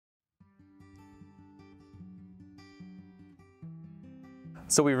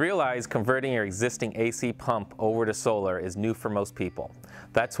So we realize converting your existing AC pump over to solar is new for most people.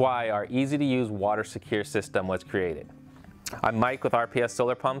 That's why our easy-to-use WaterSecure system was created. I'm Mike with RPS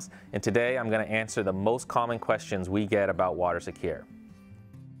Solar Pumps, and today I'm going to answer the most common questions we get about WaterSecure.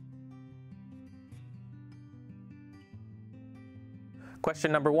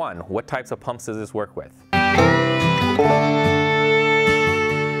 Question number 1, what types of pumps does this work with?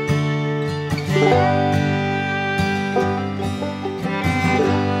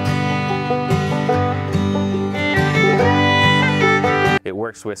 It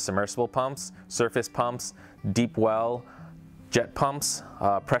works with submersible pumps, surface pumps, deep well, jet pumps,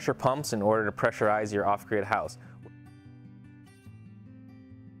 pressure pumps in order to pressurize your off-grid house.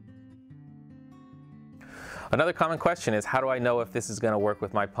 Another common question is, how do I know if this is going to work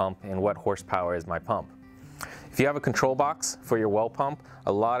with my pump and what horsepower is my pump? If you have a control box for your well pump,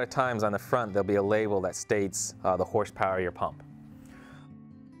 a lot of times on the front there'll be a label that states the horsepower of your pump.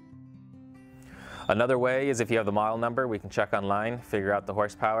 Another way is if you have the model number, we can check online, figure out the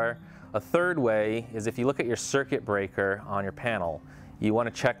horsepower. A third way is if you look at your circuit breaker on your panel, you want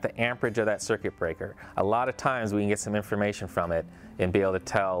to check the amperage of that circuit breaker. A lot of times we can get some information from it and be able to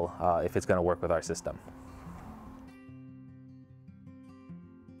tell if it's going to work with our system.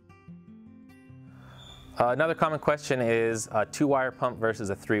 Another common question is a 2-wire pump versus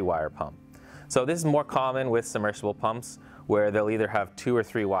a 3-wire pump. So this is more common with submersible pumps where they'll either have 2 or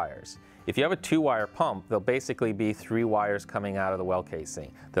 3 wires. If you have a 2-wire pump, there'll basically be 3 wires coming out of the well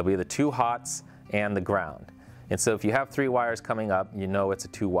casing. There'll be the 2 hots and the ground. And so if you have 3 wires coming up, you know it's a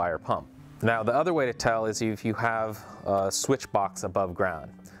 2-wire pump. Now the other way to tell is if you have a switch box above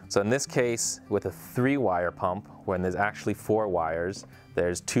ground. So in this case, with a 3-wire pump, when there's actually 4 wires,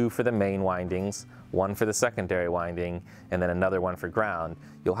 there's 2 for the main windings, 1 for the secondary winding, and then another one for ground,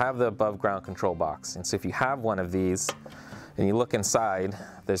 you'll have the above ground control box. And so if you have one of these, and you look inside,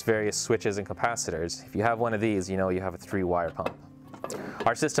 there's various switches and capacitors. If you have one of these, you know you have a 3-wire pump.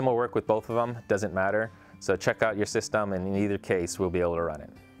 Our system will work with both of them, doesn't matter. So check out your system, and in either case, we'll be able to run it.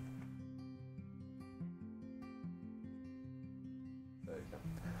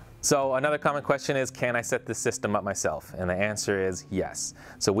 So another common question is, can I set this system up myself? And the answer is yes.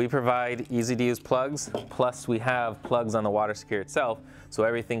 So we provide easy-to-use plugs, plus we have plugs on the WaterSecure itself, so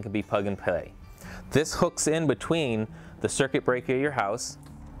everything can be plug and play. This hooks in between the circuit breaker of your house.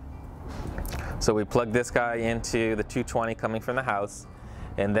 So we plug this guy into the 220 coming from the house,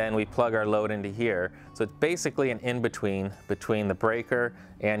 and then we plug our load into here. So it's basically an in-between between the breaker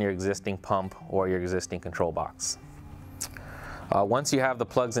and your existing pump or your existing control box. Once you have the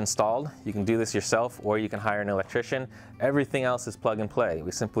plugs installed, you can do this yourself or you can hire an electrician. Everything else is plug and play.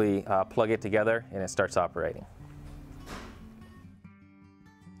 We simply plug it together and it starts operating.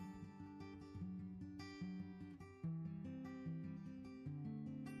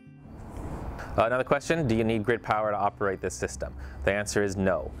 Another question, do you need grid power to operate this system? The answer is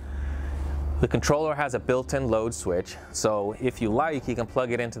no. The controller has a built-in load switch, so if you like, you can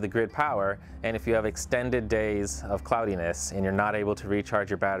plug it into the grid power, and if you have extended days of cloudiness and you're not able to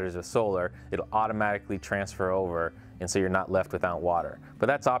recharge your batteries with solar, it'll automatically transfer over, and so you're not left without water. But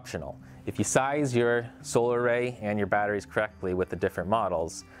that's optional. If you size your solar array and your batteries correctly with the different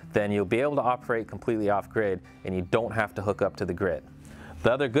models, then you'll be able to operate completely off-grid, and you don't have to hook up to the grid.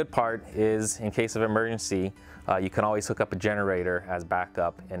 The other good part is, in case of emergency, you can always hook up a generator as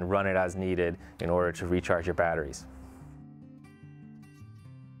backup and run it as needed in order to recharge your batteries.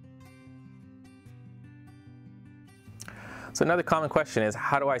 So another common question is,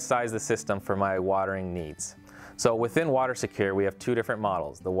 how do I size the system for my watering needs? So within WaterSecure, we have 2 different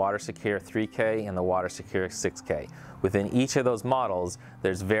models, the WaterSecure 3K and the WaterSecure 6K. Within each of those models,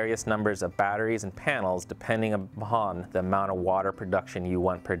 there's various numbers of batteries and panels depending upon the amount of water production you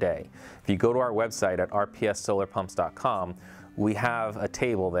want per day. If you go to our website at rpssolarpumps.com, we have a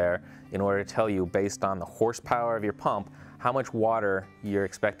table there in order to tell you, based on the horsepower of your pump, how much water you're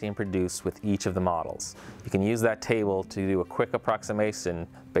expecting to produce with each of the models. You can use that table to do a quick approximation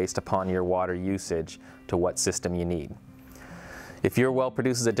based upon your water usage to what system you need. If your well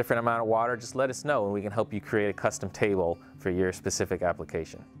produces a different amount of water, just let us know and we can help you create a custom table for your specific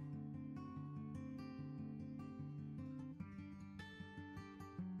application.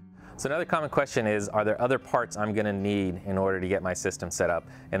 So another common question is, are there other parts I'm going to need in order to get my system set up?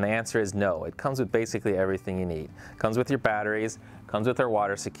 And the answer is no. It comes with basically everything you need. It comes with your batteries, comes with our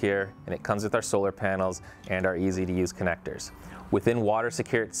WaterSecure, and it comes with our solar panels and our easy-to-use connectors. Within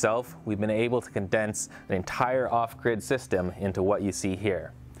WaterSecure itself, we've been able to condense an entire off-grid system into what you see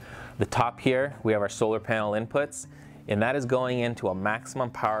here. The top here, we have our solar panel inputs, and that is going into a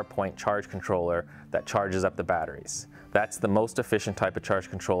maximum power point charge controller that charges up the batteries. That's the most efficient type of charge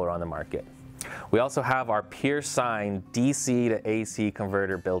controller on the market. We also have our Pure Sine DC to AC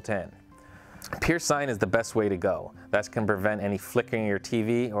converter built in. Pure Sine is the best way to go. That can prevent any flickering of your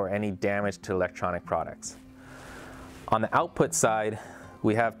TV or any damage to electronic products. On the output side,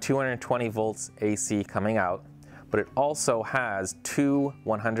 we have 220 volts AC coming out, but it also has two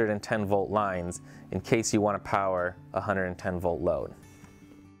 110 volt lines in case you want to power a 110 volt load.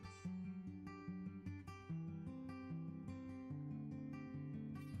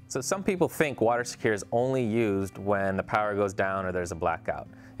 So some people think WaterSecure is only used when the power goes down or there's a blackout,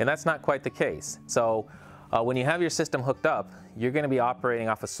 and that's not quite the case. So when you have your system hooked up, you're going to be operating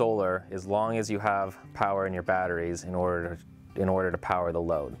off of solar as long as you have power in your batteries in order to power the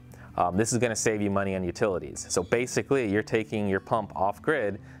load. This is going to save you money on utilities. So basically, you're taking your pump off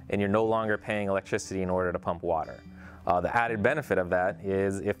grid and you're no longer paying electricity in order to pump water. The added benefit of that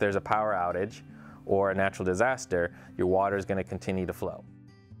is if there's a power outage or a natural disaster, your water is going to continue to flow.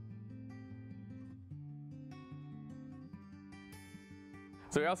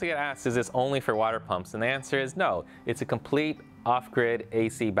 So we also get asked, is this only for water pumps? And the answer is no. It's a complete off-grid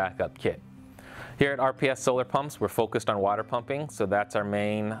AC backup kit. Here at RPS Solar Pumps, we're focused on water pumping, so that's our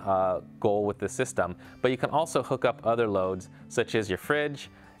main goal with the system. But you can also hook up other loads, such as your fridge,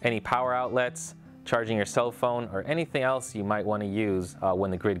 any power outlets, charging your cell phone, or anything else you might want to use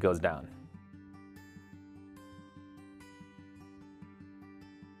when the grid goes down.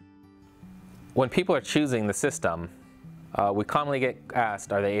 When people are choosing the system, we commonly get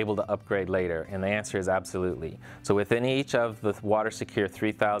asked, are they able to upgrade later? And the answer is absolutely. So within each of the WaterSecure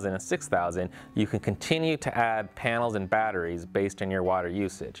 3000 and 6000, you can continue to add panels and batteries based on your water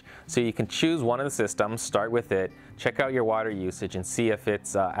usage. So you can choose one of the systems, start with it, check out your water usage and see if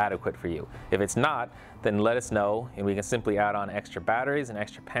it's adequate for you. If it's not, then let us know and we can simply add on extra batteries and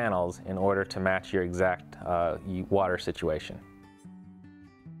extra panels in order to match your exact water situation.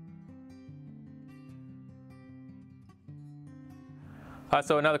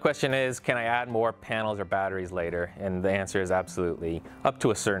 So another question is, can I add more panels or batteries later? And the answer is absolutely, up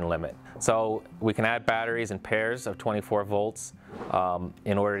to a certain limit. So we can add batteries in pairs of 24 volts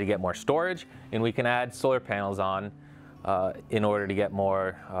in order to get more storage, and we can add solar panels on in order to get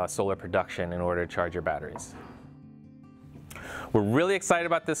more solar production in order to charge your batteries. We're really excited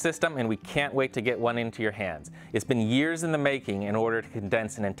about this system and we can't wait to get one into your hands. It's been years in the making in order to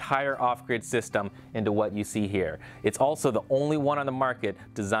condense an entire off-grid system into what you see here. It's also the only one on the market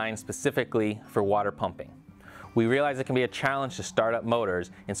designed specifically for water pumping. We realize it can be a challenge to start up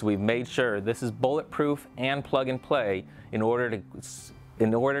motors, and so we've made sure this is bulletproof and plug and play in order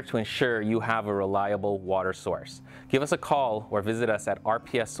to ensure you have a reliable water source. Give us a call or visit us at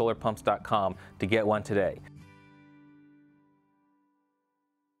rpssolarpumps.com to get one today.